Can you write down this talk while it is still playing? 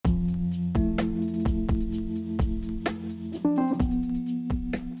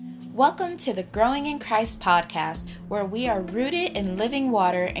Welcome to the Growing in Christ podcast, where we are rooted in living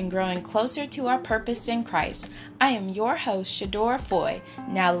water and growing closer to our purpose in Christ. I am your host, Shadora Foy.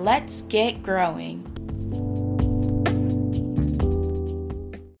 Now let's get growing.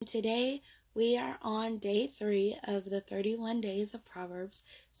 Today, we are on day 3 of the 31 days of Proverbs.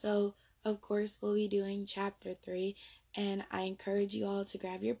 So, of course, we'll be doing chapter 3. And I encourage you all to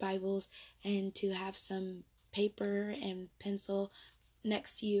grab your Bibles and to have some paper and pencil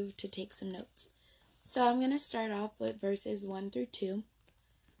next to you to take some notes. So I'm going to start off with verses 1 through 2,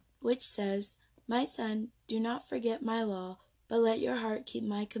 which says, "My son, do not forget my law, but let your heart keep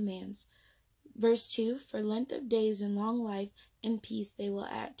my commands." Verse 2, "For length of days and long life and peace they will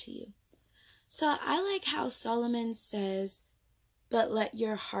add to you." So I like how Solomon says, "But let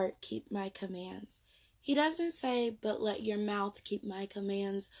your heart keep my commands." He doesn't say, "But let your mouth keep my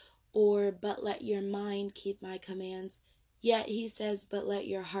commands," or "But let your mind keep my commands." Yet he says, "But let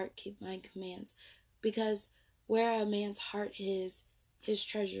your heart keep my commands," because where a man's heart is, his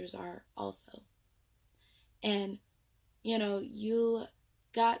treasures are also. And, you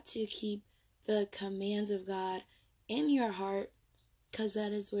got to keep the commands of God in your heart, because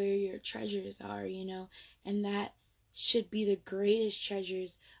that is where your treasures are, and that should be the greatest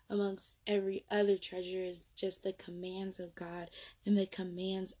treasures amongst every other treasure, is just the commands of God and the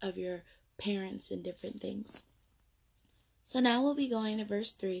commands of your parents and different things. So now we'll be going to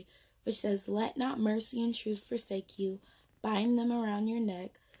verse 3, which says, "Let not mercy and truth forsake you. Bind them around your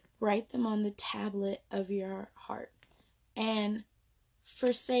neck. Write them on the tablet of your heart." And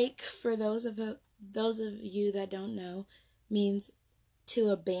forsake, for those of you that don't know, means to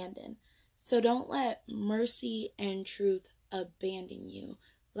abandon. So don't let mercy and truth abandon you.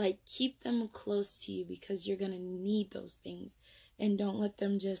 Like, keep them close to you, because you're going to need those things. And don't let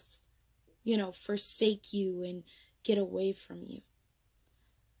them just, forsake you and get away from you.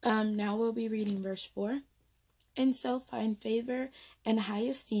 Now we'll be reading verse 4. "And so find favor and high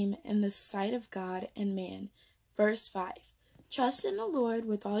esteem in the sight of God and man." Verse 5. "Trust in the Lord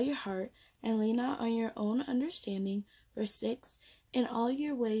with all your heart and lean not on your own understanding." Verse 6. "In all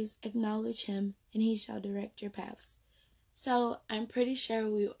your ways acknowledge him, and he shall direct your paths." So I'm pretty sure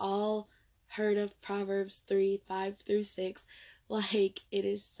we've all heard of Proverbs 3, 5 through 6. Like, it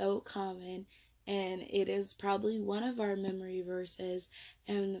is so common, and it is probably one of our memory verses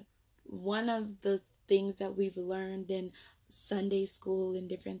and one of the things that we've learned in Sunday school and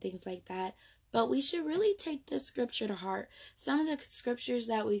different things like that. But we should really take this scripture to heart. Some of the scriptures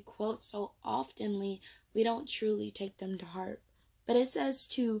that we quote so oftenly, we don't truly take them to heart. But it says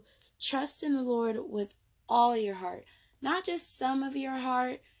to trust in the Lord with all your heart. Not just some of your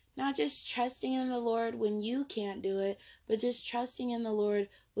heart, not just trusting in the Lord when you can't do it, but just trusting in the Lord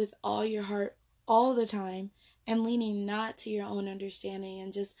with all your heart all the time, and leaning not to your own understanding,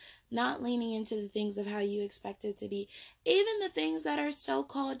 and just not leaning into the things of how you expect it to be. Even the things that are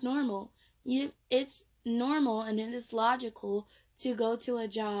so-called normal. It's normal and it is logical to go to a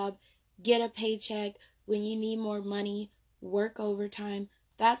job, get a paycheck, when you need more money, work overtime.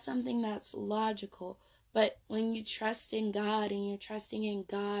 That's something that's logical. But when you trust in God and you're trusting in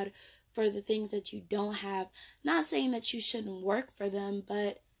God for the things that you don't have, not saying that you shouldn't work for them,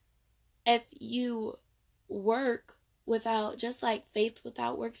 but if you work without, just like faith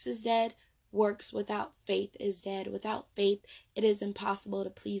without works is dead, works without faith is dead. Without faith, it is impossible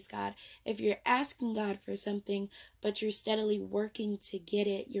to please God. If you're asking God for something, but you're steadily working to get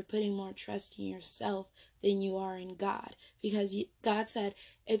it, you're putting more trust in yourself than you are in God. Because God said,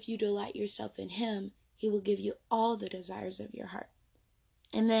 if you delight yourself in him, he will give you all the desires of your heart.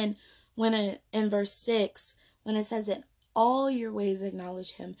 And then in verse 6, when it says, "In all your ways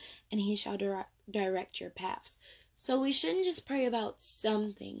acknowledge him, and he shall direct your paths." So we shouldn't just pray about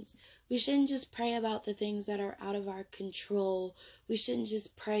some things. We shouldn't just pray about the things that are out of our control. We shouldn't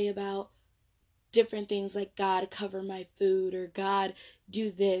just pray about different things like, "God, cover my food," or "God,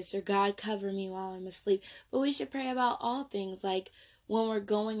 do this," or "God, cover me while I'm asleep." But we should pray about all things, like when we're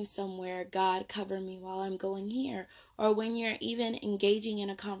going somewhere, "God, cover me while I'm going here." Or when you're even engaging in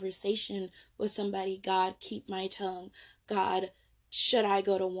a conversation with somebody, "God, keep my tongue." "God, should I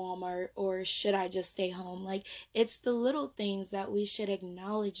go to Walmart or should I just stay home?" Like, it's the little things that we should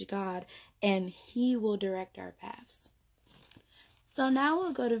acknowledge God, and he will direct our paths. So now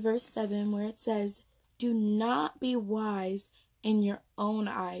we'll go to verse 7, where it says, "Do not be wise in your own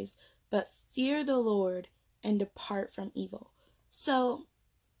eyes, but fear the Lord and depart from evil." So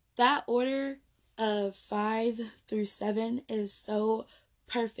that order of 5 through 7 is so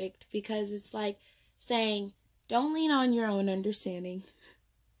perfect, because it's like saying, don't lean on your own understanding.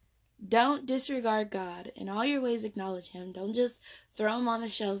 don't disregard God. In all your ways, acknowledge him. Don't just throw him on the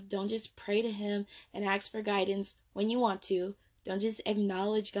shelf. Don't just pray to him and ask for guidance when you want to. Don't just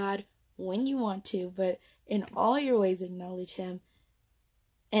acknowledge God when you want to, but in all your ways, acknowledge him.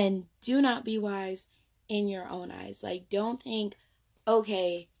 And do not be wise in your own eyes. Like, don't think,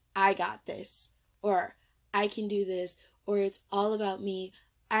 okay, I got this, or I can do this, or it's all about me.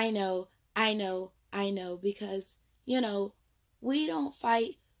 I know, because, we don't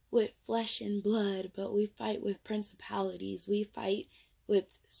fight with flesh and blood, but we fight with principalities. We fight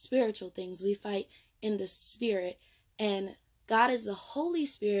with spiritual things. We fight in the spirit. And God is the Holy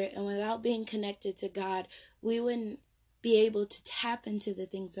Spirit, and without being connected to God, we wouldn't be able to tap into the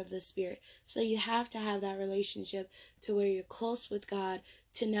things of the Spirit. So you have to have that relationship to where you're close with God,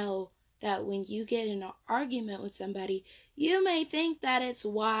 to know that when you get in an argument with somebody, you may think that it's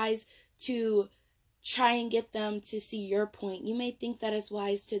wise to try and get them to see your point. You may think that it's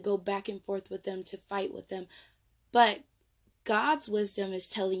wise to go back and forth with them, to fight with them. But God's wisdom is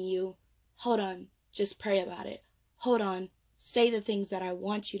telling you, hold on, just pray about it. Hold on, say the things that I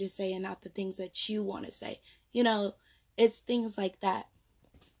want you to say and not the things that you want to say. It's things like that.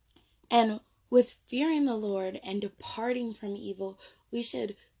 And with fearing the Lord and departing from evil, we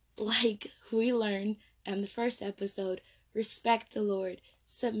should, like we learned in the first episode, respect the Lord,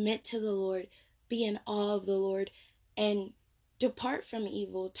 submit to the Lord, be in awe of the Lord, and depart from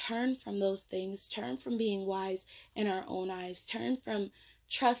evil. Turn from those things. Turn from being wise in our own eyes. Turn from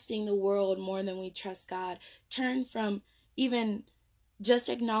trusting the world more than we trust God. Turn from even just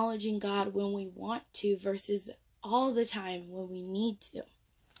acknowledging God when we want to versus all the time when we need to.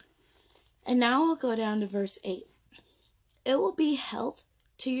 And now we'll go down to verse 8. It will be health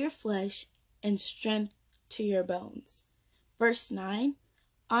to your flesh and strength to your bones. Verse 9.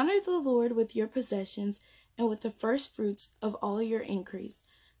 Honor the Lord with your possessions and with the first fruits of all your increase.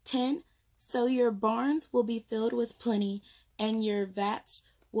 10. So your barns will be filled with plenty, and your vats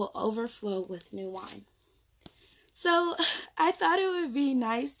will overflow with new wine. So I thought it would be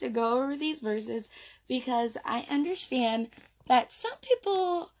nice to go over these verses because I understand that some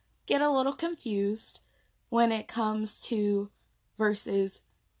people get a little confused when it comes to verses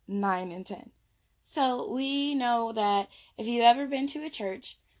 9 and 10. So we know that if you've ever been to a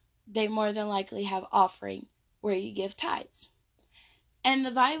church, they more than likely have offering where you give tithes. And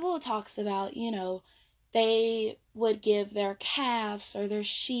the Bible talks about, they would give their calves or their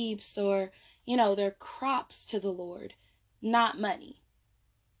sheep or, their crops to the Lord, not money.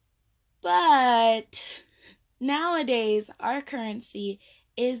 But nowadays, our currency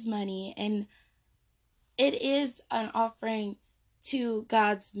is money, and it is an offering to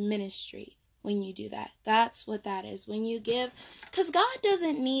God's ministry. When you do that, that's what that is. When you give, because God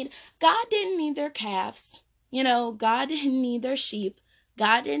didn't need their calves. God didn't need their sheep.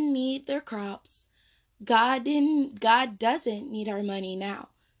 God didn't need their crops. God doesn't need our money now.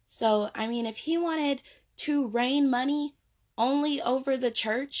 So, if he wanted to rain money only over the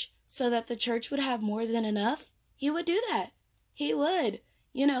church so that the church would have more than enough, he would do that. He would.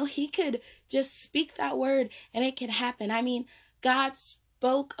 He could just speak that word and it could happen. God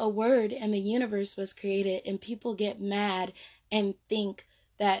spoke a word and the universe was created, and people get mad and think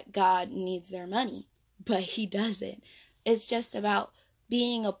that God needs their money, but he doesn't. It's just about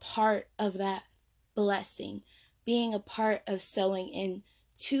being a part of that blessing, being a part of sowing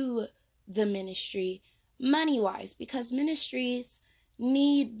into the ministry money-wise, because ministries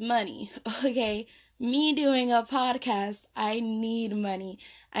need money, okay? Me doing a podcast, I need money.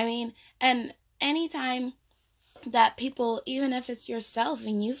 And anytime that people, even if it's yourself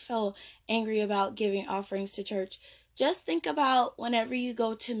and you feel angry about giving offerings to church, just think about whenever you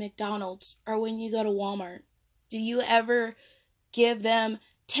go to McDonald's or when you go to Walmart. Do you ever give them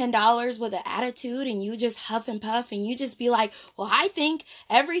 $10 with an attitude and you just huff and puff and you just be like, well, I think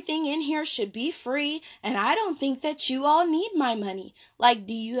everything in here should be free and I don't think that you all need my money? Like,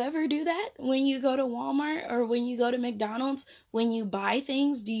 do you ever do that when you go to Walmart or when you go to McDonald's? When you buy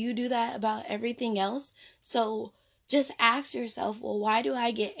things, do you do that about everything else? So just ask yourself, well, why do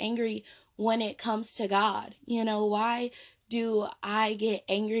I get angry when it comes to God? Why do I get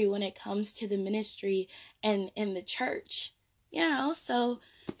angry when it comes to the ministry and in the church? So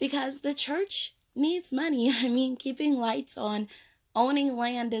because the church needs money. Keeping lights on, owning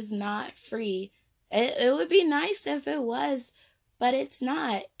land is not free. It would be nice if it was, but it's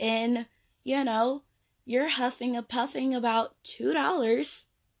not. And, you're huffing and puffing about $2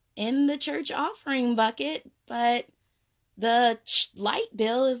 in the church offering bucket, but the light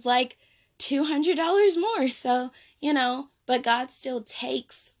bill is like $200 more. So, but God still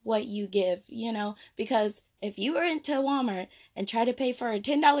takes what you give, because if you went to Walmart and tried to pay for a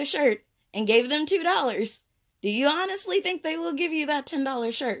 $10 shirt and gave them $2, do you honestly think they will give you that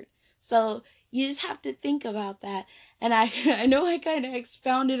 $10 shirt? So you just have to think about that. And I know I kind of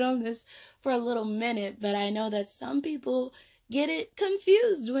expounded on this for a little minute, but I know that some people get it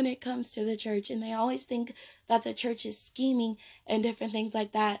confused when it comes to the church, and they always think that the church is scheming and different things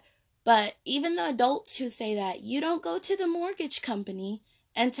like that. But even the adults who say that, you don't go to the mortgage company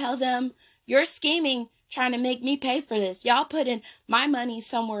and tell them, you're scheming, trying to make me pay for this. Y'all putting my money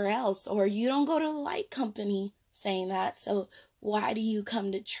somewhere else. Or you don't go to the light company saying that. So why do you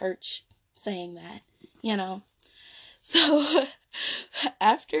come to church saying that? You know? So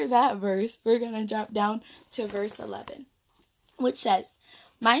after that verse, we're going to drop down to verse 11, which says,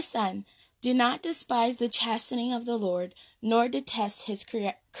 "My son, do not despise the chastening of the Lord, nor detest his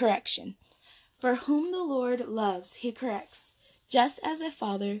correction. For whom the Lord loves, he corrects, just as a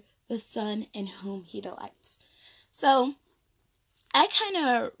father the son in whom he delights." So I kind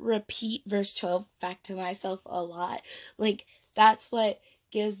of repeat verse 12 back to myself a lot. Like, that's what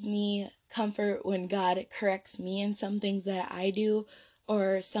gives me comfort when God corrects me in some things that I do,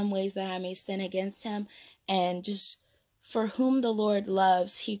 or some ways that I may sin against him. And just, for whom the Lord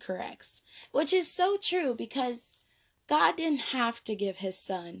loves, he corrects. Which is so true, because God didn't have to give his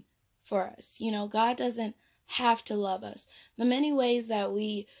son for us. You know, God doesn't have to love us. The many ways that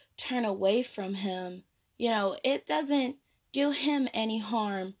we turn away from him, you know, it doesn't do him any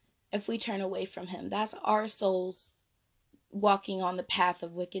harm if we turn away from him. That's our souls walking on the path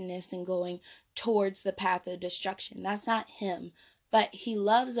of wickedness and going towards the path of destruction. That's not him. But he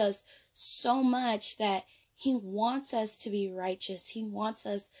loves us so much that he wants us to be righteous. He wants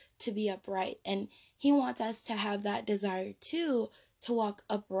us to be upright. And he wants us to have that desire too, to walk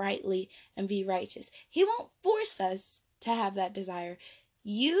uprightly and be righteous. He won't force us to have that desire.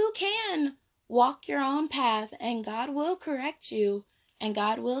 You can walk your own path, and God will correct you, and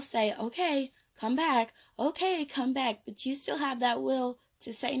God will say, okay, come back. Okay, come back. But you still have that will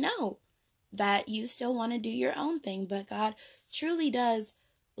to say no, that you still want to do your own thing. But God truly does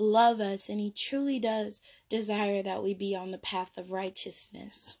love us, and he truly does desire that we be on the path of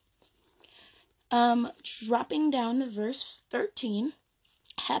righteousness. Dropping down to verse 13.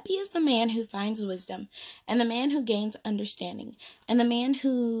 "Happy is the man who finds wisdom, and the man who gains understanding, and the man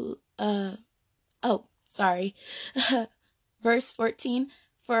who, verse 14,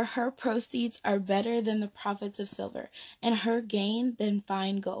 "For her proceeds are better than the profits of silver, and her gain than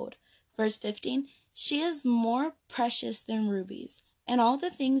fine gold." Verse 15, "She is more precious than rubies, and all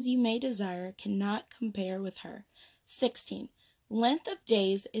the things you may desire cannot compare with her." 16, "Length of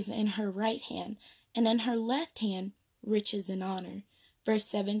days is in her right hand, and in her left hand riches and honor." Verse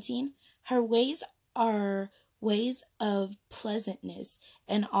 17, "Her ways are ways of pleasantness,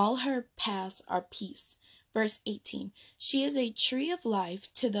 and all her paths are peace." Verse 18, "She is a tree of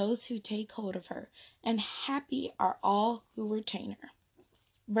life to those who take hold of her, and happy are all who retain her."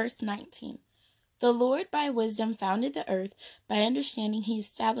 Verse 19, "The Lord by wisdom founded the earth, by understanding he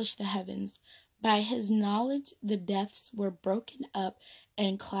established the heavens. By his knowledge the depths were broken up,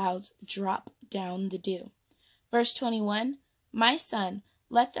 and clouds drop down the dew." Verse 21, "My son,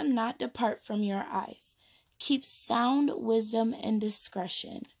 let them not depart from your eyes. Keep sound wisdom and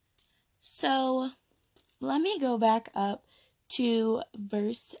discretion." So let me go back up to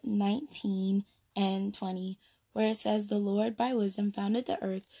verse 19 and 20, where it says, "The Lord by wisdom founded the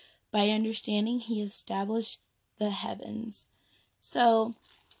earth, by understanding he established the heavens." So,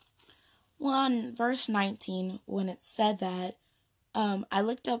 on verse 19, when it said that, I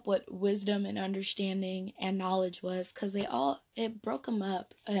looked up what wisdom and understanding and knowledge was, because it broke them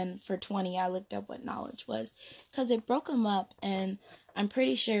up. And for 20, I looked up what knowledge was, because it broke them up, and I'm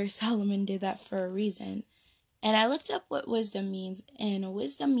pretty sure Solomon did that for a reason. And I looked up what wisdom means, and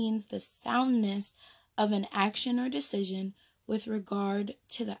wisdom means the soundness of an action or decision with regard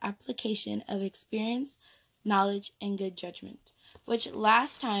to the application of experience, knowledge, and good judgment. Which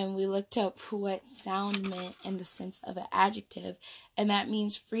last time we looked up what sound meant in the sense of an adjective, and that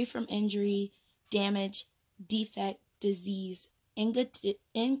means free from injury, damage, defect, disease, in good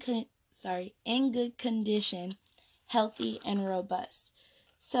condition, healthy, and robust.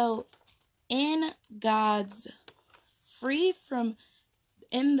 So in God's free from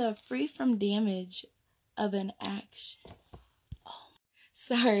damage of an action.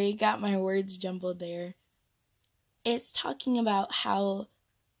 Sorry, got my words jumbled there. It's talking about how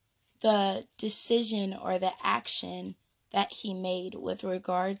the decision or the action that he made with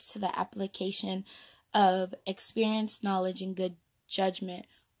regards to the application of experience, knowledge, and good judgment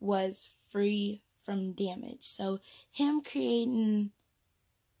was free from damage. So him creating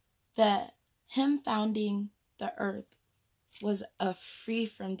him founding the earth was a free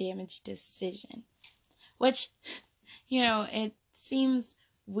from damage decision, which, it seems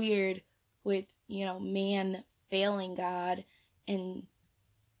weird with, man failing God and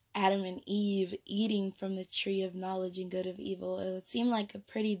Adam and Eve eating from the tree of knowledge and good of evil. It would seem like a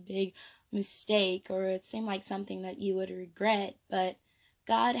pretty big mistake, or it seemed like something that you would regret, but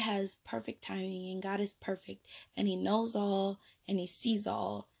God has perfect timing, and God is perfect, and he knows all, and he sees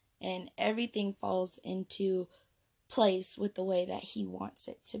all, and everything falls into place with the way that he wants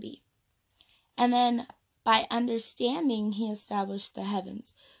it to be. And then by understanding, he established the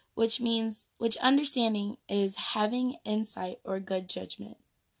heavens, which understanding is having insight or good judgment.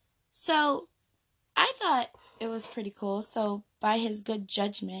 So I thought it was pretty cool. So by his good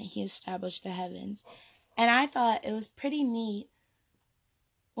judgment, he established the heavens. And I thought it was pretty neat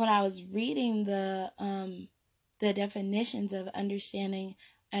when I was reading the definitions of understanding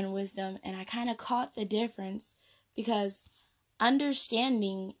and wisdom, and I kind of caught the difference, because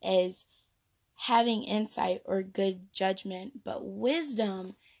understanding is having insight or good judgment, but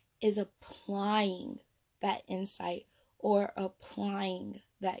wisdom is applying that insight or applying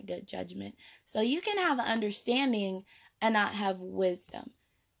that good judgment. So you can have understanding and not have wisdom,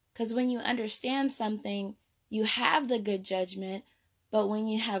 because when you understand something, you have the good judgment, but when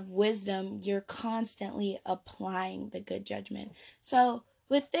you have wisdom, you're constantly applying the good judgment. So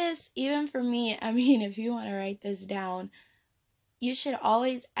with this, even for me, if you want to write this down, you should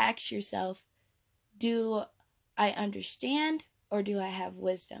always ask yourself, do I understand or do I have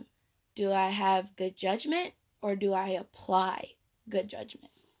wisdom? Do I have good judgment or do I apply good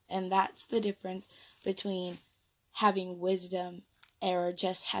judgment? And that's the difference between having wisdom or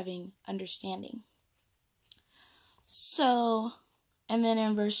just having understanding. So, and then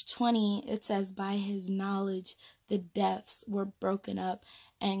in verse 20, it says, by his knowledge, the depths were broken up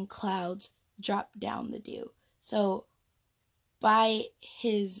and clouds dropped down the dew. So, by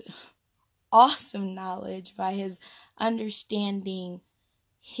his awesome knowledge, by his understanding,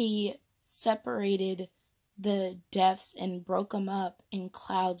 he separated the depths and broke them up, and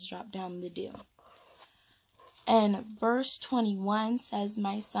clouds dropped down the dew. And verse 21 says,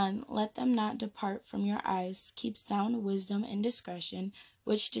 my son, let them not depart from your eyes. Keep sound wisdom and discretion,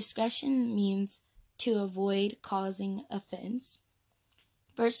 which discretion means to avoid causing offense.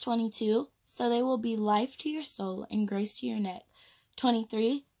 Verse 22, so they will be life to your soul and grace to your neck.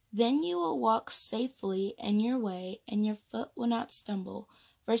 23, then you will walk safely in your way, and your foot will not stumble.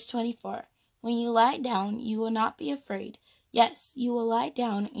 Verse 24, when you lie down, you will not be afraid. Yes, you will lie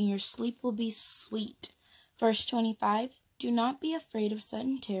down, and your sleep will be sweet. Verse 25, do not be afraid of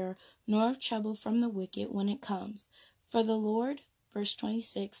sudden terror, nor of trouble from the wicked when it comes. For the Lord, verse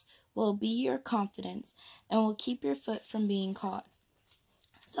 26, will be your confidence, and will keep your foot from being caught.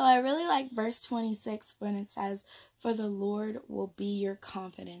 So I really like verse 26 when it says, for the Lord will be your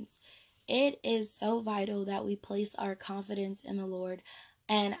confidence. It is so vital that we place our confidence in the Lord.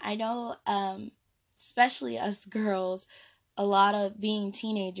 And I know, especially us girls, a lot of being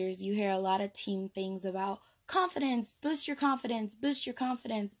teenagers, you hear a lot of teen things about confidence, boost your confidence, boost your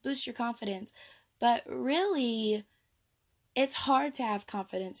confidence, boost your confidence. But really, it's hard to have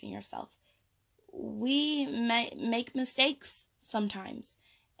confidence in yourself. We make mistakes sometimes.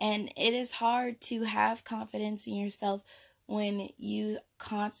 And it is hard to have confidence in yourself when you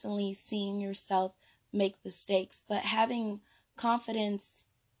constantly seeing yourself make mistakes. But having confidence,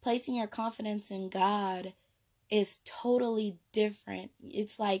 placing your confidence in God is totally different.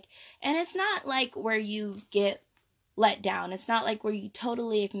 It's like, and it's not like where you get let down. It's not like where you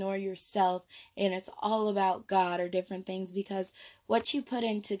totally ignore yourself and it's all about God or different things, because what you put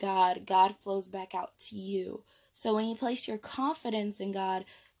into God, God flows back out to you. So when you place your confidence in God,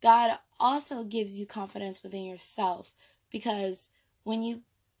 God also gives you confidence within yourself, because when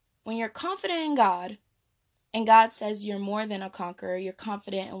you're confident in God, and God says you're more than a conqueror, you're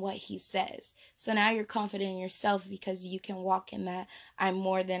confident in what he says. So now you're confident in yourself because you can walk in that. I'm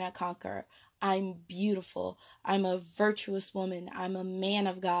more than a conqueror. I'm beautiful. I'm a virtuous woman. I'm a man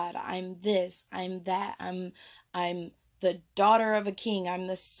of God. I'm this. I'm that. I'm the daughter of a king. I'm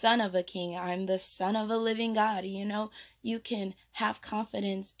the son of a king. I'm the son of a living God. You can have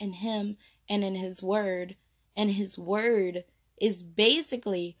confidence in him and in his word. And his word is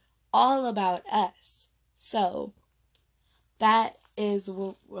basically all about us. So that is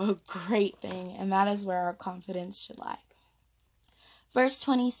a great thing, and that is where our confidence should lie. Verse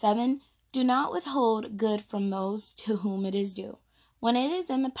 27, do not withhold good from those to whom it is due, when it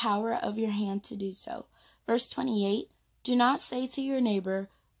is in the power of your hand to do so. Verse 28, do not say to your neighbor,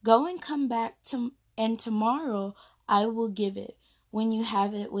 go and come back and tomorrow I will give it, when you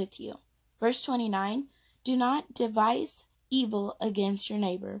have it with you. Verse 29, do not devise evil against your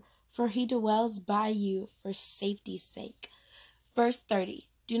neighbor, for he dwells by you for safety's sake. Verse 30,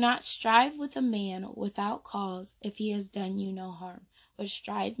 do not strive with a man without cause if he has done you no harm, which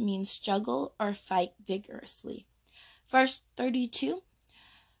strive means struggle or fight vigorously. Verse 32,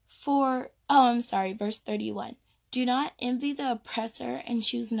 verse 31. Do not envy the oppressor and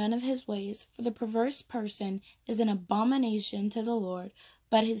choose none of his ways, for the perverse person is an abomination to the Lord,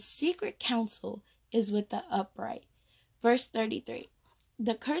 but his secret counsel is with the upright. Verse 33.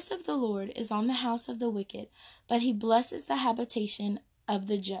 The curse of the Lord is on the house of the wicked, but he blesses the habitation of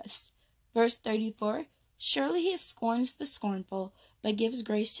the just. Verse 34. Surely he scorns the scornful, but gives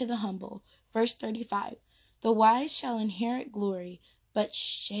grace to the humble. Verse 35. The wise shall inherit glory, but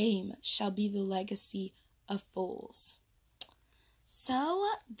shame shall be the legacy of fools. So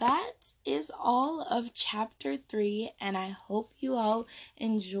that is all of chapter 3, and I hope you all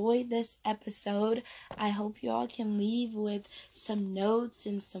enjoyed this episode. I hope you all can leave with some notes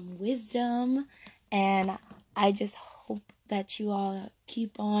and some wisdom, and I just hope that you all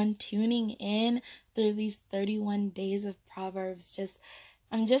keep on tuning in through these 31 days of Proverbs.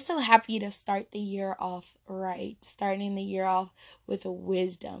 I'm just so happy to start the year off right, starting the year off with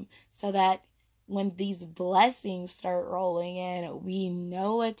wisdom, so that when these blessings start rolling in, we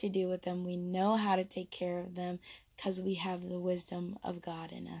know what to do with them. We know how to take care of them because we have the wisdom of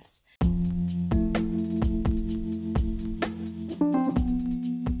God in us.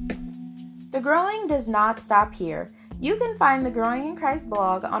 The growing does not stop here. You can find the Growing in Christ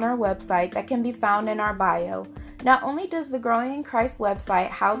blog on our website that can be found in our bio. Not only does the Growing in Christ website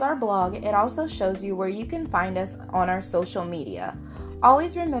house our blog, it also shows you where you can find us on our social media.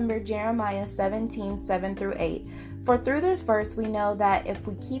 Always remember Jeremiah 17:7-8. For through this verse we know that if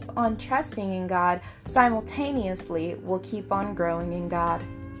we keep on trusting in God, simultaneously we'll keep on growing in God.